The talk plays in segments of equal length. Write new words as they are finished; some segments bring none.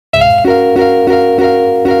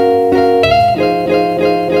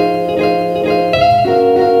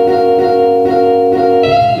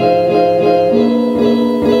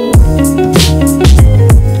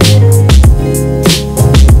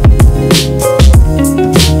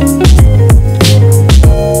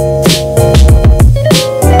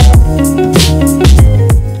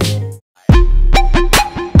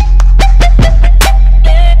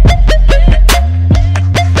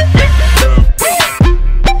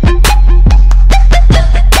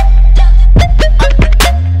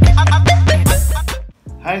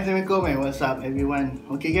everyone.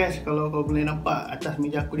 Okay guys, kalau kau boleh nampak atas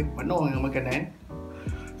meja aku ni penuh dengan makanan.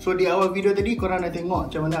 So di awal video tadi korang dah tengok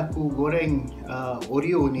macam mana aku goreng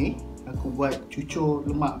Oreo ni. Aku buat cucur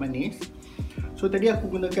lemak manis. So tadi aku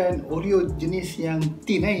gunakan Oreo jenis yang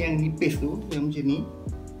tin yang nipis tu, yang macam ni.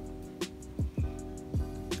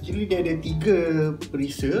 Jadi dia ada 3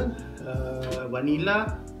 perisa,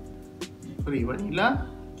 vanilla,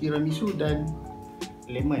 tiramisu dan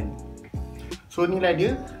lemon. So inilah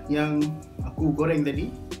dia yang aku goreng tadi.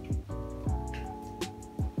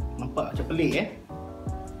 Nampak macam pelik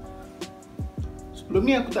Sebelum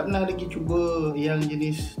ni aku tak pernah lagi cuba yang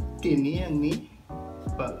jenis tin ni, yang ni.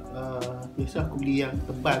 Sebab biasa aku beli yang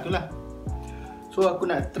tebal tu lah. So aku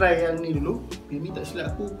nak try yang ni dulu. Ini tak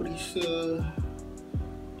silap aku perisa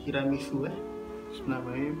tiramisu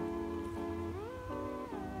Bismillahirrahmanirrahim.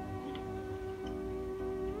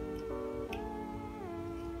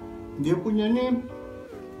 Dia punya ni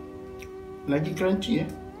lagi crunchy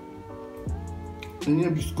Ini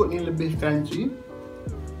biskut ni lebih crunchy.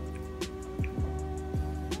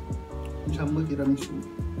 Ini sama tiramisu.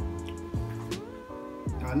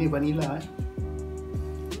 Ni vanilla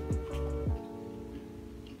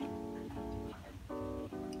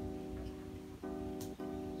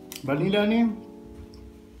Vanilla ni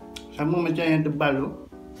sama macam yang tebal tu.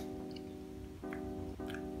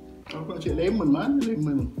 Aku nak cek lemon, mana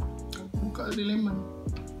lemon? Buka ada lemon.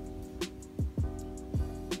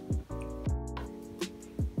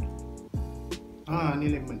 Ni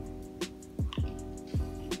lemon.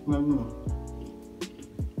 Mana?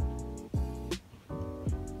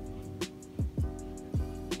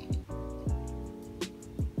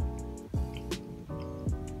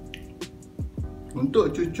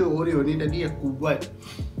 Untuk cucur Oreo ni tadi aku buat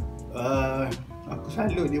aku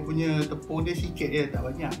salut dia punya tepung dia sikit je, tak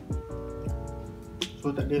banyak. So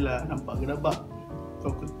tak adalah nampak gerabak.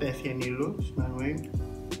 So aku test yang ni dulu. Bismillahirrahmanirrahim.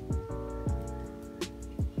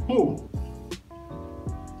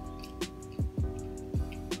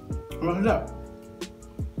 Memang sedap.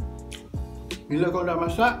 Bila kau dah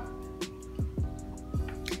masak,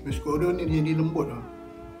 biskut Oreo ni dia jadi lembut lah.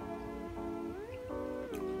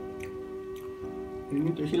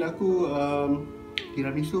 Ini tak silap aku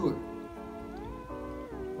tiramisu kot.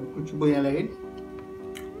 Aku cuba yang lain.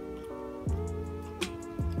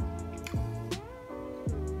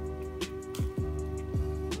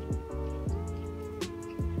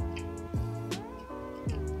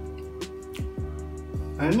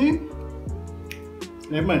 Ini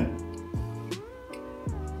lemon.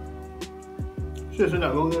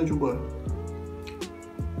 Sedap, korang kena cuba.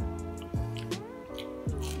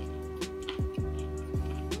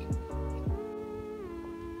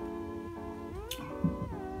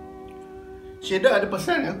 SYEDOT ada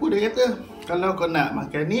pesan aku, dia kata kalau kau nak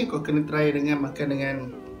makan ni kau kena try dengan makan dengan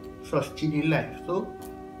sos chili live. So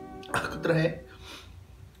aku try.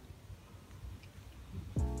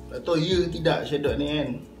 Tak tahu ya tidak SYEDOT ni kan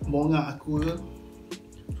bongak aku ke.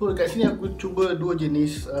 So dekat sini aku cuba 2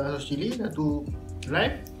 jenis sos chili. Satu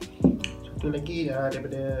live, satu lagi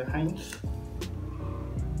daripada Heinz.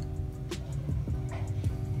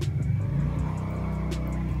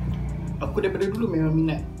 Aku daripada dulu memang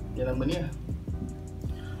minat yang lama ni lah.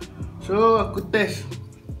 So aku test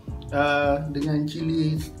dengan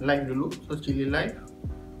chili live dulu. Sos chili live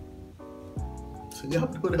sedap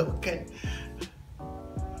tu dah makan.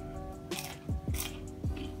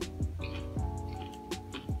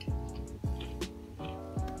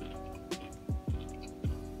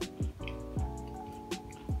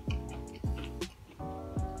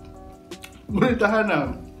 Boleh tahan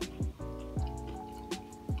lah.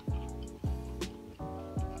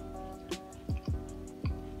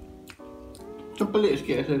 Macam pelik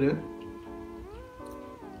sikit rasa dia.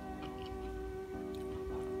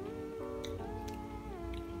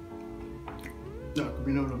 Tak, aku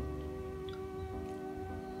minum dulu.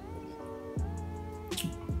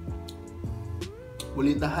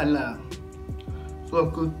 Boleh tahan lah.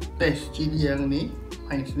 So aku test cili yang ni,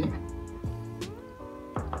 Heinz ni.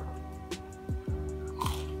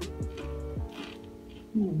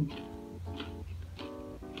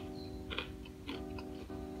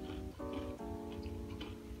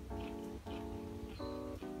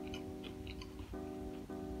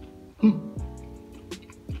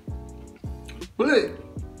 Boleh.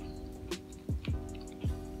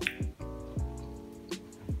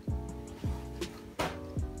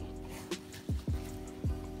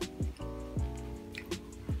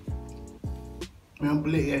 Memang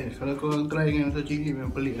pelik guys. Kalau korang try dengan sos cili memang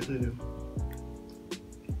pelik rasa dia.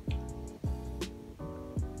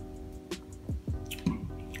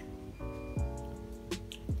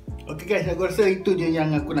 Okay guys, aku rasa itu je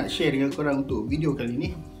yang aku nak share dengan korang untuk video kali ni.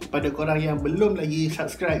 Pada korang yang belum lagi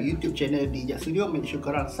subscribe YouTube channel di E-JAD Studio, make sure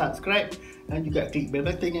korang subscribe dan juga klik bell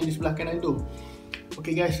button yang di sebelah kanan tu.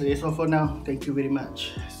 Okay guys, that's all for now. Thank you very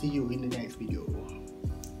much. See you in the next video.